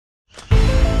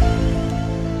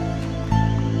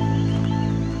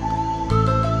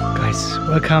guys,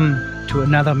 welcome to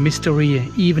another mystery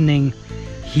evening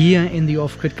here in the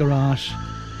off-grid garage.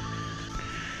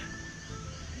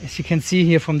 As you can see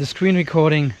here from the screen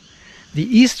recording, the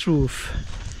east roof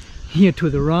here to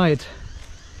the right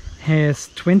has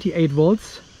 28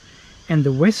 volts and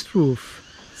the west roof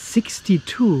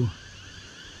 62.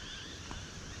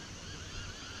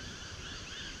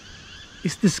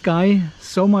 Is the sky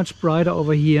so much brighter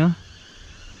over here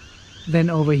than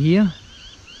over here?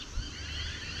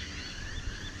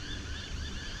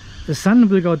 The sun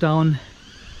will go down.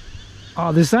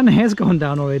 Oh, the sun has gone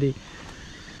down already.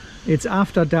 It's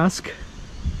after dusk,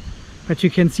 but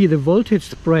you can see the voltage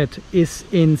spread is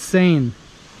insane.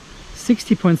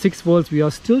 60.6 volts. We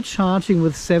are still charging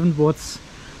with 7 watts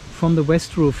from the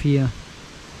west roof here.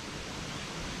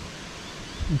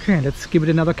 Okay, let's give it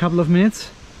another couple of minutes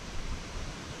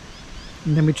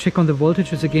and then we check on the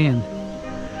voltages again.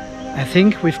 I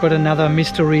think we've got another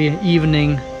mystery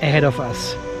evening ahead of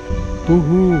us.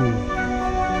 Boo-hoo!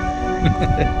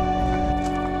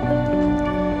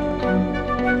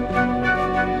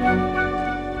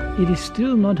 It is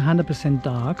still not 100%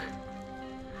 dark.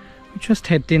 We just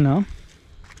had dinner.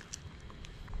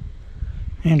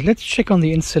 And let's check on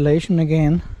the installation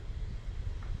again.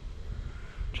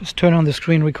 Just turn on the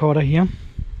screen recorder here.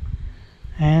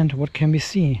 And what can we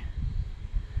see?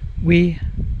 We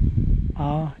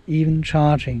are even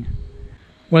charging.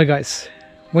 Well guys,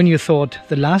 when you thought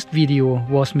the last video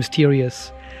was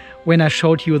mysterious, when I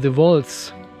showed you the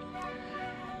volts,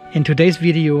 in today's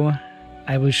video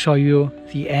I will show you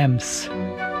the amps.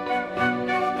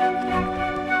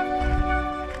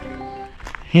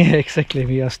 Yeah, exactly,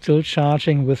 we are still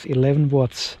charging with 11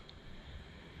 watts.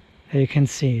 There you can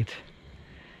see it.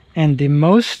 And the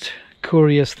most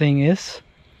curious thing is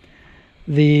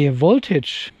the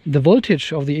voltage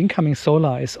of the incoming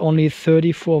solar is only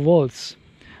 34 volts,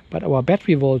 but our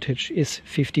battery voltage is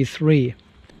 53.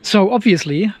 So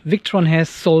obviously Victron has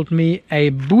sold me a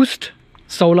boost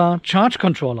solar charge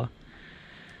controller,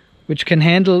 which can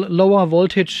handle lower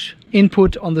voltage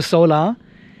input on the solar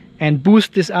and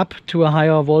boost this up to a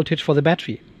higher voltage for the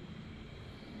battery.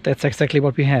 That's exactly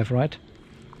what we have, right?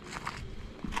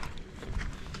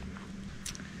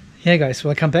 Yeah guys,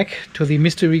 welcome back to the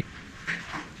mystery.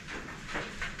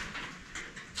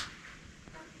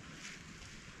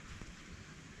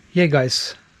 Yeah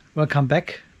guys, welcome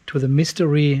back to the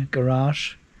mystery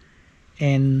garage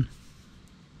in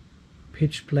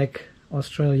pitch black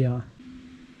Australia.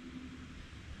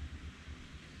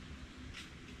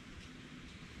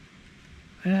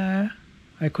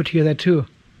 I could hear that too.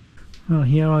 Well,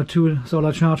 here are two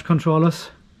solar charge controllers.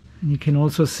 And you can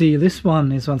also see this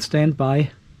one is on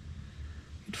standby.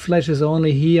 It flashes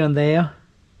only here and there,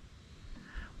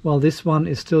 while this one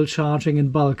is still charging in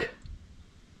bulk.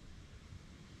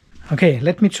 Okay,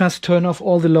 let me just turn off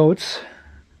all the loads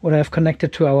what I have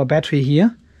connected to our battery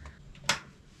here.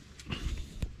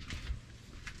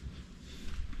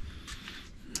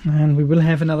 And we will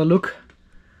have another look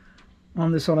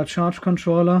on the solar charge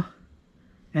controller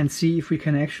and see if we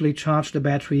can actually charge the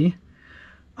battery.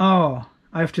 Oh,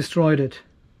 I've destroyed it.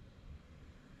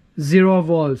 0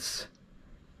 volts.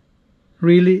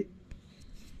 Really?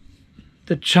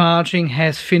 The charging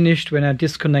has finished when I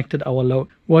disconnected our load.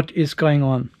 What is going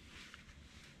on?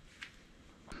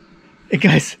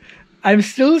 Guys, I'm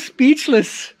still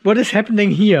speechless. What is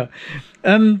happening here?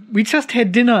 We just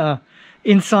had dinner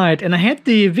inside and I had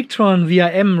the Victron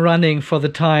VRM running for the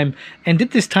time and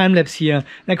did this time lapse here.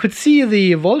 And I could see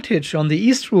the voltage on the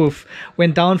east roof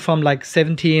went down from like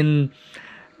 17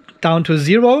 down to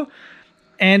 0.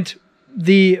 And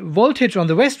the voltage on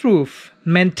the west roof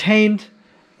maintained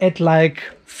at like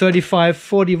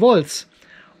 35-40 volts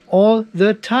all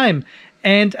the time.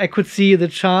 And I could see the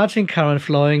charging current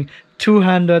flowing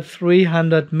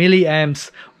 200-300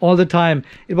 milliamps all the time.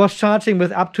 It was charging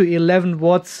with up to 11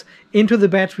 watts into the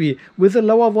battery with a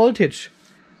lower voltage.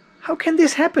 How can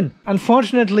this happen?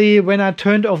 Unfortunately, when I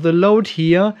turned off the load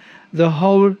here, the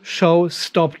whole show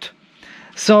stopped.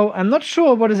 So I'm not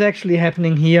sure what is actually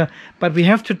happening here, but we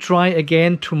have to try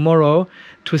again tomorrow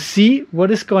to see what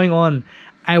is going on.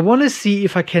 I want to see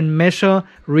if I can measure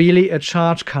really a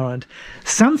charge current.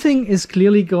 Something is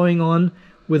clearly going on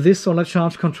with this solar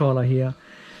charge controller here.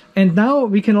 And now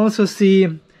we can also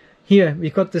see here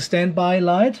we've got the standby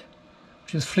light,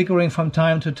 which is flickering from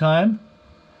time to time.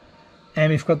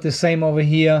 And we've got the same over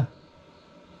here.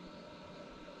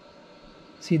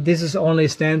 See, this is only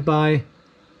standby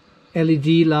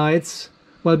LED lights.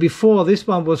 Well, before this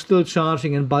one was still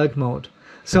charging in bulk mode.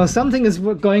 So something is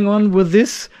going on with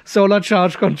this solar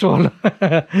charge controller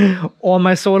or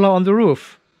my solar on the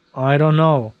roof. I don't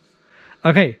know.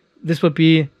 Okay, this would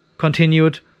be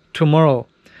continued tomorrow.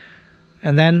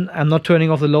 And then I'm not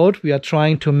turning off the load. We are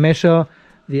trying to measure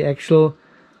the actual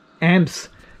amps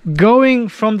going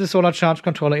from the solar charge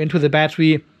controller into the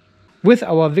battery with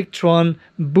our Victron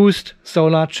Boost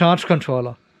solar charge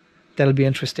controller. That'll be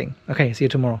interesting. Okay, see you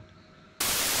tomorrow.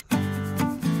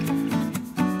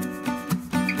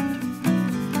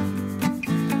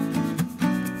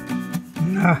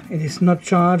 It is not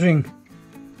charging.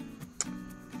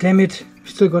 Damn it,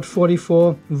 still got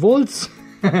 44 volts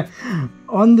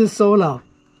on the solar.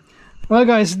 Well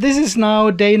guys, this is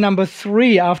now day number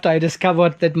 3 after I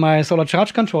discovered that my solar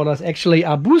charge controllers actually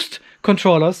are boost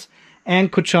controllers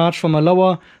and could charge from a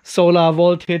lower solar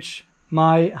voltage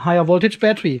my higher voltage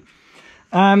battery.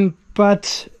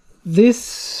 But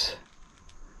this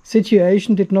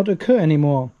situation did not occur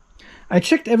anymore. I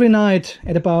checked every night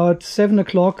at about 7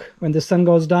 o'clock when the sun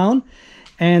goes down,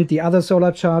 and the other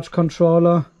solar charge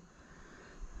controller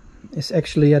is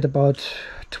actually at about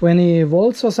 20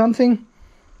 volts or something.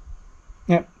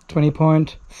 Yeah,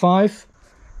 20.5.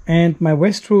 And my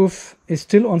west roof is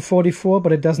still on 44,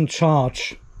 but it doesn't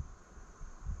charge.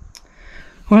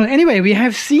 Well, anyway, we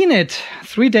have seen it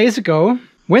 3 days ago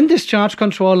when this charge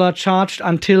controller charged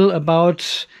until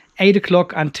about 8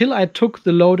 o'clock, until I took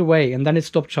the load away, and then it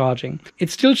stopped charging.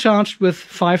 It still charged with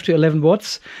 5 to 11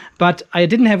 watts, but I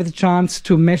didn't have the chance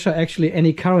to measure actually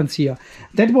any currents here.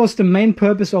 That was the main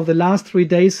purpose of the last 3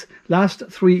 days, last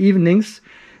 3 evenings,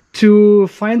 to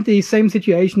find the same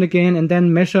situation again and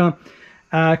then measure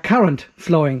current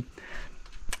flowing.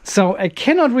 So I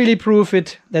cannot really prove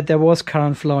it that there was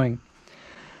current flowing.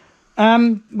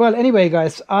 Well, anyway,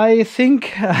 guys, I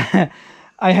think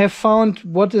I have found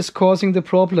what is causing the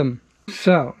problem.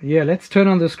 So, yeah, let's turn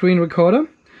on the screen recorder.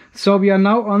 So we are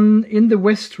now in the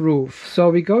west roof. So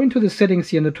we go into the settings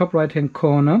here in the top right hand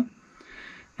corner.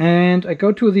 And I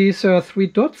go to these 3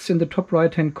 dots in the top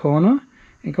right hand corner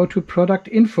and go to product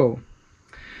info.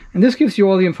 And this gives you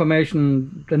all the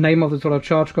information, the name of the solar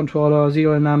charge controller,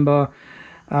 serial number,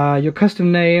 your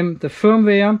custom name, the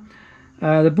firmware,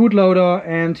 the bootloader,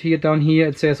 and here down here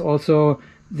it says also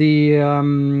the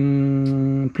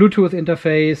Bluetooth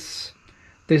interface.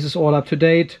 This is all up to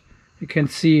date. You can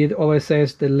see it always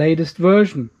says the latest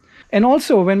version. And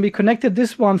also when we connected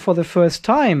this one for the first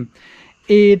time,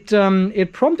 it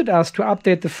prompted us to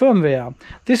update the firmware.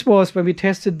 This was when we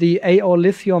tested the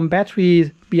AOLithium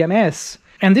Battery BMS.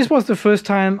 And this was the first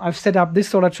time I've set up this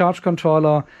solar charge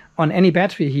controller on any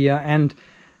battery here. And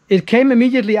it came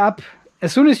immediately up.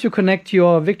 As soon as you connect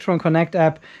your Victron Connect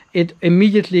app, it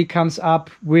immediately comes up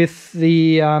with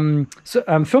the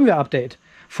firmware update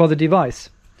for the device.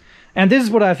 And this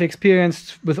is what I've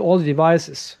experienced with all the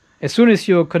devices. As soon as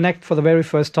you connect for the very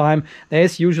first time, there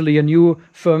is usually a new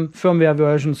firmware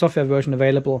version, software version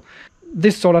available.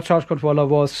 This solar charge controller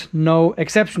was no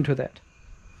exception to that.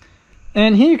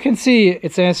 And here you can see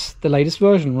it says the latest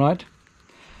version, right?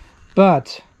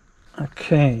 But,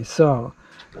 okay, so...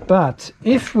 But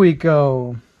if we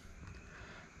go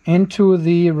into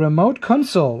the remote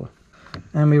console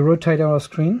and we rotate our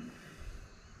screen,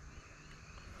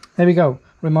 there we go,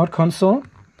 remote console,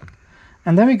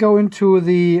 and then we go into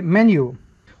the menu.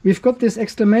 We've got this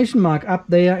exclamation mark up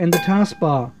there in the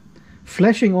taskbar,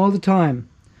 flashing all the time.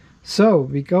 So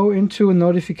we go into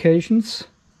notifications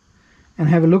and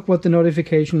have a look what the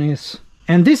notification is.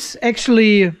 And this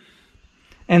actually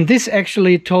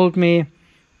told me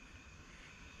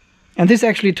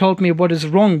what is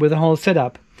wrong with the whole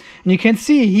setup. And you can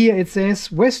see here it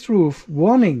says West Roof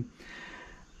warning.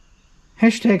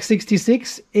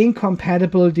 #66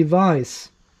 incompatible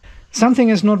device. Something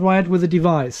is not right with the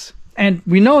device. And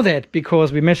we know that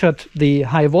because we measured the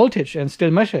high voltage and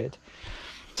still measure it.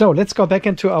 So let's go back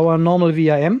into our normal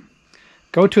VRM,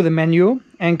 go to the menu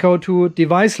and go to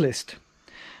device list.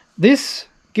 This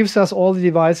gives us all the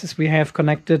devices we have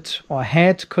connected or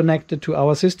had connected to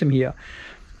our system here.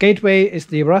 Gateway is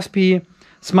the Raspi,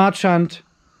 Smart Shunt,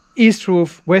 East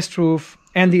Roof, West Roof,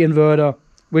 and the inverter,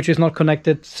 which is not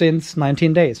connected since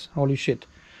 19 days. Holy shit.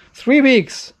 3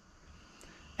 weeks.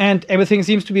 And everything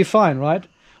seems to be fine, right?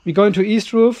 We go into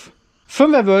East Roof,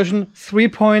 firmware version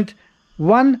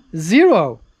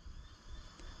 3.10.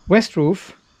 West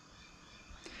Roof,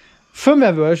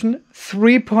 firmware version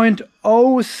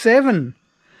 3.07.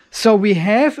 So we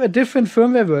have a different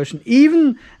firmware version.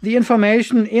 Even the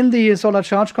information in the solar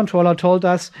charge controller told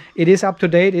us it is up to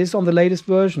date, it is on the latest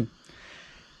version.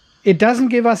 It doesn't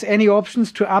give us any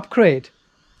options to upgrade.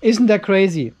 Isn't that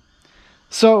crazy?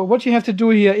 So what you have to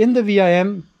do here in the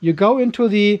VRM, you go into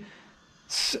the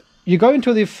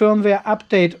firmware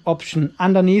update option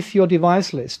underneath your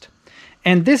device list.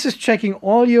 And this is checking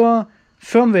all your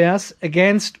firmwares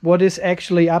against what is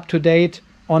actually up to date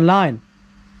online.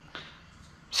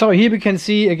 So here we can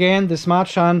see again the smart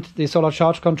shunt, the solar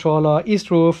charge controller east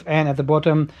roof, and at the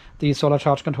bottom the solar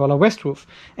charge controller west roof.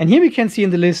 And here we can see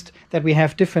in the list that we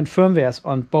have different firmwares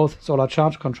on both solar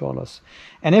charge controllers.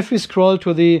 And if we scroll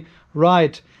to the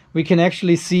right, we can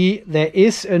actually see there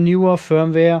is a newer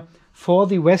firmware for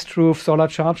the west roof solar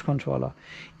charge controller.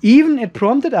 Even it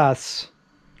prompted us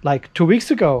like 2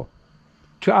 weeks ago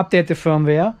to update the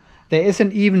firmware. There is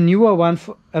an even newer one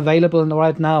available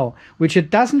right now, which it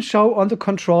doesn't show on the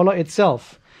controller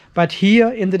itself, but here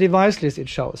in the device list it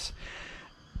shows.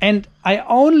 And I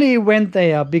only went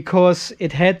there because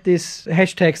it had this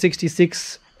hashtag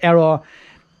 66 error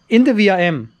in the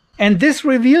VRM. And this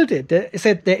revealed it. It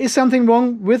said there is something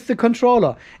wrong with the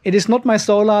controller. It is not my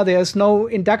solar. There is no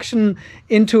induction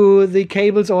into the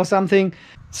cables or something.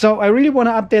 So I really want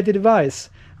to update the device.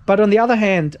 But on the other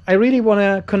hand, I really want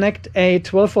to connect a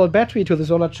 12-volt battery to the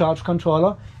solar charge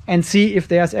controller and see if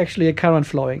there's actually a current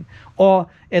flowing. Or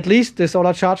at least the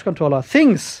solar charge controller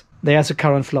thinks there's a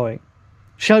current flowing.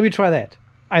 Shall we try that?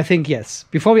 I think yes.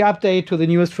 Before we update to the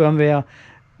newest firmware,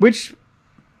 which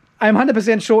I'm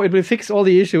 100% sure it will fix all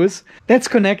the issues, let's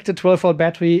connect the 12-volt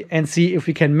battery and see if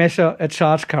we can measure a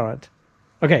charge current.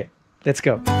 Okay, let's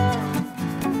go.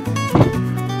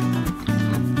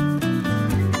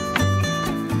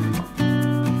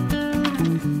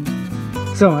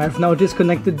 So I've now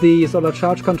disconnected the solar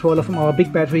charge controller from our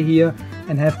big battery here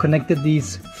and have connected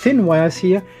these thin wires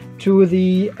here to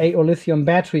the AOLithium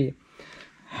battery.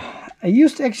 I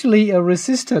used actually a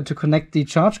resistor to connect the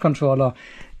charge controller.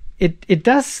 It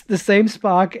does the same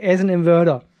spark as an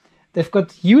inverter. They've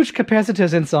got huge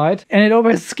capacitors inside and it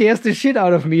always scares the shit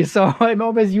out of me. So I'm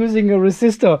always using a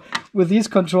resistor with these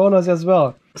controllers as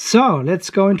well. So let's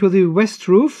go into the west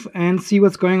roof and see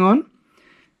what's going on.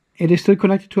 It is still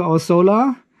connected to our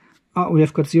solar. Oh, we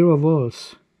have got 0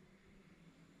 volts.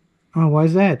 Oh, why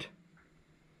is that?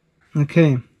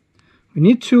 Okay. We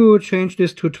need to change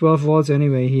this to 12 volts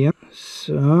anyway here.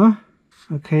 So,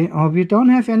 okay. Oh, we don't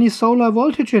have any solar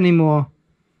voltage anymore.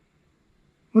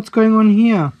 What's going on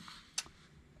here?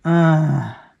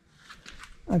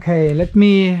 Okay, let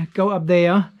me go up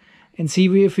there and see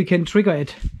if we can trigger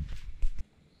it.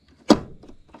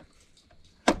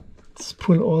 Let's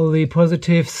pull all the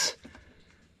positives.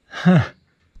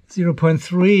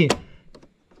 0.3.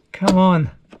 Come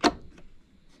on.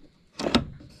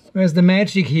 Where's the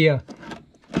magic here?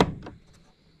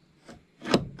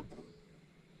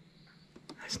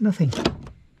 There's nothing.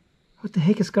 What the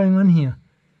heck is going on here?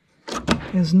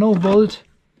 There's no volt.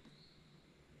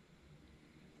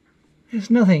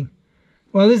 There's nothing.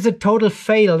 Well, this is a total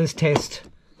fail, this test.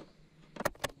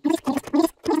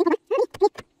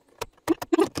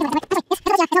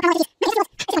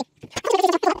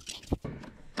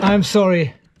 I'm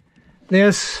sorry.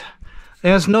 There's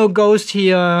no ghost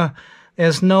here.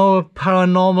 There's no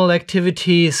paranormal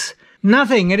activities.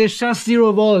 Nothing. It is just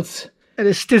 0 volts. It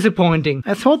is disappointing.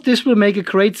 I thought this will make a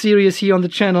great series here on the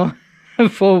channel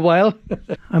for a while.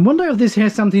 I wonder if this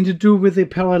has something to do with the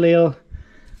parallel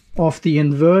of the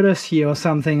inverters here or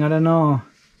something. I don't know.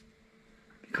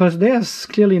 Because there's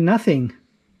clearly nothing.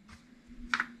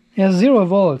 There's 0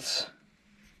 volts.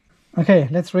 Okay,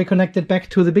 let's reconnect it back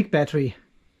to the big battery.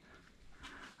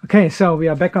 Okay, so we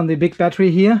are back on the big battery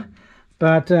here,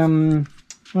 but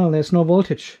well, there's no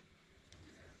voltage.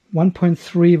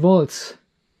 1.3 volts.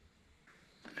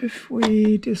 If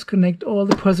we disconnect all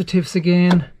the positives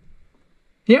again,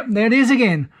 yep, there it is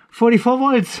again. 44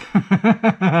 volts.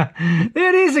 There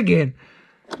it is again.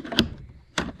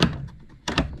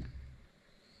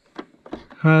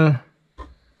 I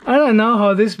don't know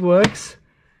how this works.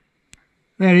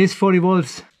 There it is, 40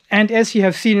 volts. And as you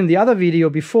have seen in the other video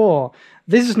before,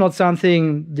 this is not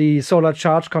something the solar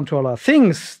charge controller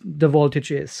thinks the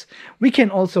voltage is. We can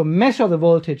also measure the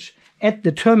voltage at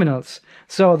the terminals.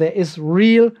 So there is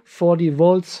real 40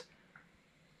 volts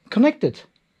connected.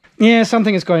 Yeah,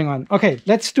 something is going on. Okay,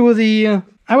 let's do the,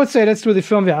 I would say let's do the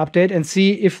firmware update and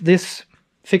see if this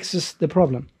fixes the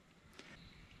problem.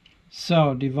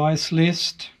 So device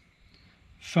list,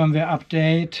 firmware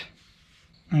update.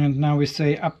 And now we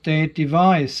say update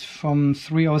device from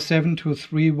 307 to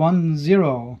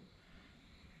 310.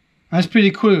 That's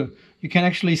pretty cool. You can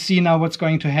actually see now what's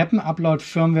going to happen. Upload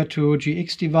firmware to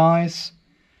GX device.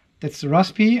 That's the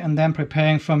Raspi. And then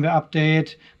preparing firmware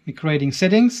update, migrating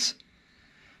settings.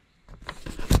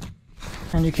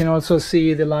 And you can also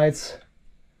see the lights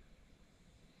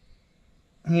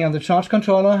here on the charge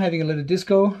controller having a little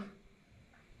disco.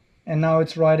 And now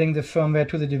it's writing the firmware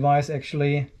to the device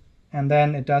actually. And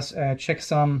then it does a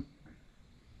checksum,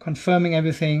 confirming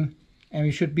everything. and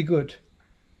we should be good.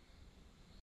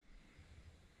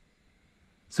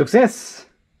 Success!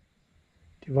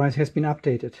 Device has been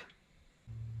updated.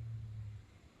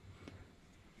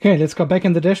 Okay, let's go back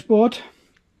in the dashboard.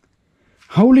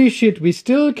 Holy shit, we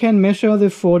still can measure the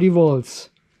 40 volts.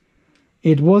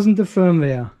 It wasn't the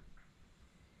firmware.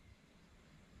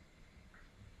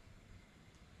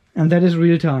 And that is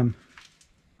real time.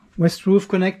 West roof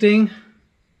connecting.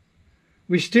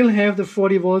 We still have the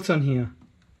 40 volts on here.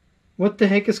 What the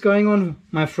heck is going on,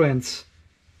 my friends?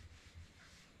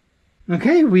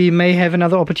 Okay, we may have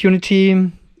another opportunity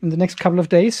in the next couple of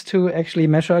days to actually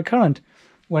measure a current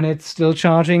when it's still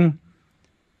charging.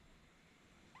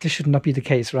 This should not be the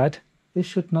case, right? This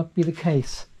should not be the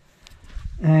case.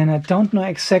 And I don't know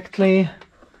exactly.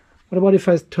 What about if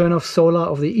I turn off solar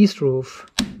of the east roof?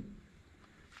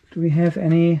 Do we have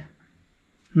any?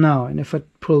 No. And if I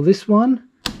pull this one,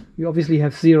 we obviously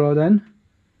have 0 then.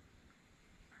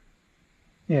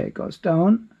 Yeah, it goes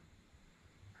down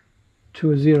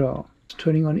to 0.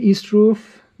 Turning on east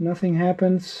roof, nothing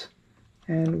happens.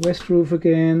 And west roof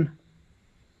again,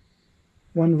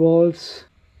 1 volt.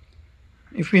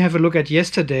 If we have a look at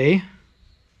yesterday,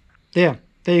 there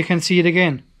you can see it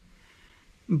again.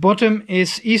 Bottom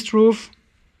is east roof,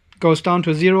 goes down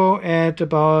to 0 at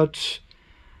about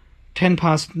 10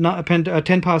 past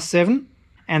 7,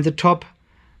 and the top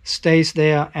stays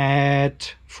there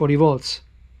at 40 volts.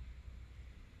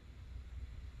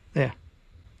 There.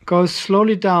 Goes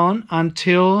slowly down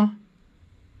until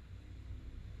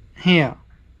here,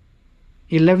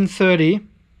 11:30,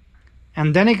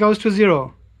 and then it goes to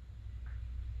 0.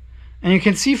 And you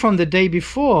can see from the day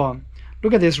before,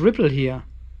 look at this ripple here.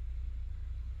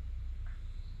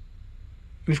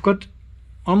 We've got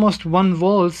almost 1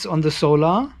 volts on the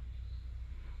solar,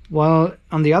 while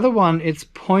on the other one it's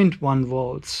 0.1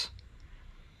 volts.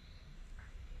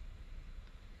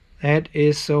 That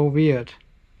is so weird.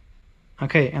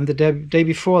 Okay, and the day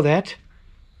before that,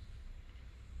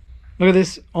 look at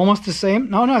this, almost the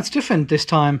same. No, it's different this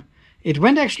time. It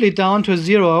went actually down to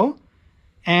 0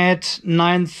 at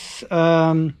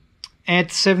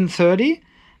 7:30,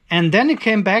 and then it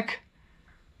came back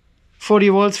 40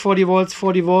 volts, 40 volts,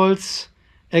 40 volts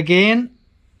again,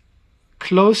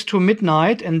 close to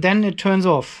midnight, and then it turns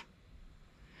off.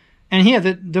 And here,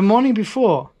 the morning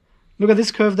before, look at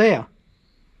this curve there.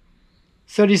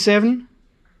 37,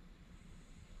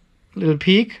 little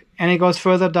peak, and it goes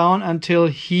further down until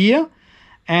here,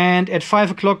 and at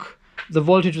 5 o'clock the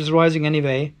voltage is rising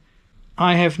anyway.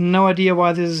 I have no idea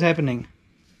why this is happening,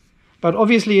 but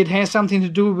obviously it has something to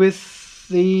do with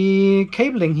the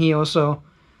cabling here or so.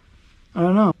 I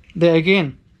don't know. There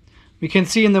again, we can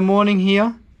see in the morning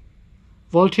here,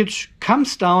 voltage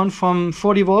comes down from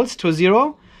 40 volts to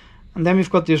 0, and then we've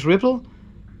got this ripple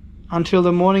until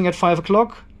the morning at 5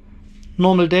 o'clock.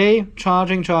 Normal day,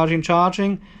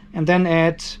 charging, and then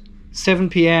at 7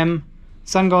 p.m.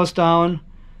 sun goes down,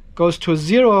 goes to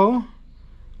 0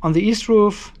 on the east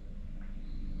roof,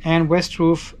 and west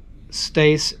roof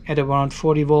stays at around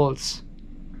 40 volts.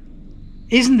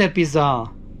 Isn't that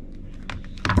bizarre?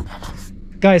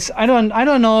 Guys, I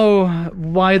don't know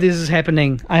why this is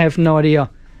happening. I have no idea.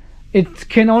 It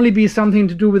can only be something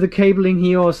to do with the cabling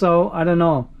here or so. I don't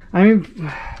know. I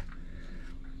mean,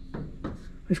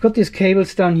 we've got these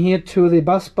cables down here to the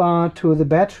bus bar, to the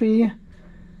battery,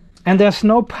 and there's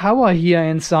no power here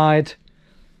inside.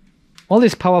 All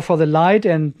this power for the light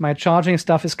and my charging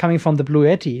stuff is coming from the Blue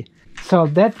Yeti. So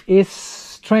that is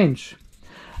strange.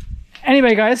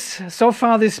 Anyway, guys, so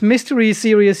far this mystery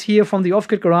series here from the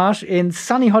Off-Grid Garage in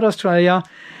sunny hot Australia.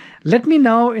 Let me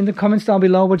know in the comments down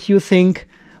below what you think.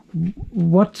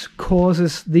 What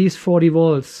causes these 40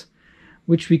 volts,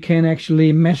 which we can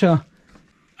actually measure.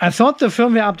 I thought the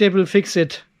firmware update will fix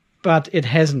it, but it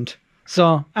hasn't.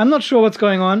 So I'm not sure what's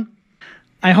going on.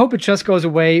 I hope it just goes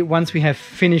away once we have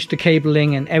finished the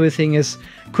cabling and everything is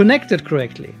connected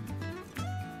correctly.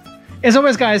 As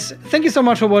always, guys, thank you so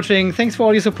much for watching. Thanks for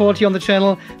all your support here on the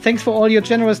channel. Thanks for all your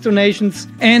generous donations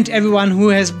and everyone who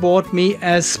has bought me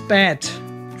a spat.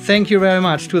 Thank you very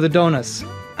much to the donors.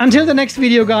 Until the next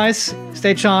video, guys,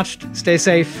 stay charged, stay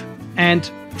safe, and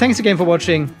thanks again for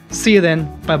watching. See you then.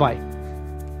 Bye-bye.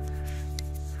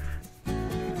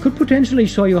 Could potentially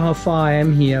show you how far I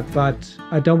am here, but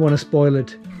I don't want to spoil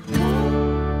it.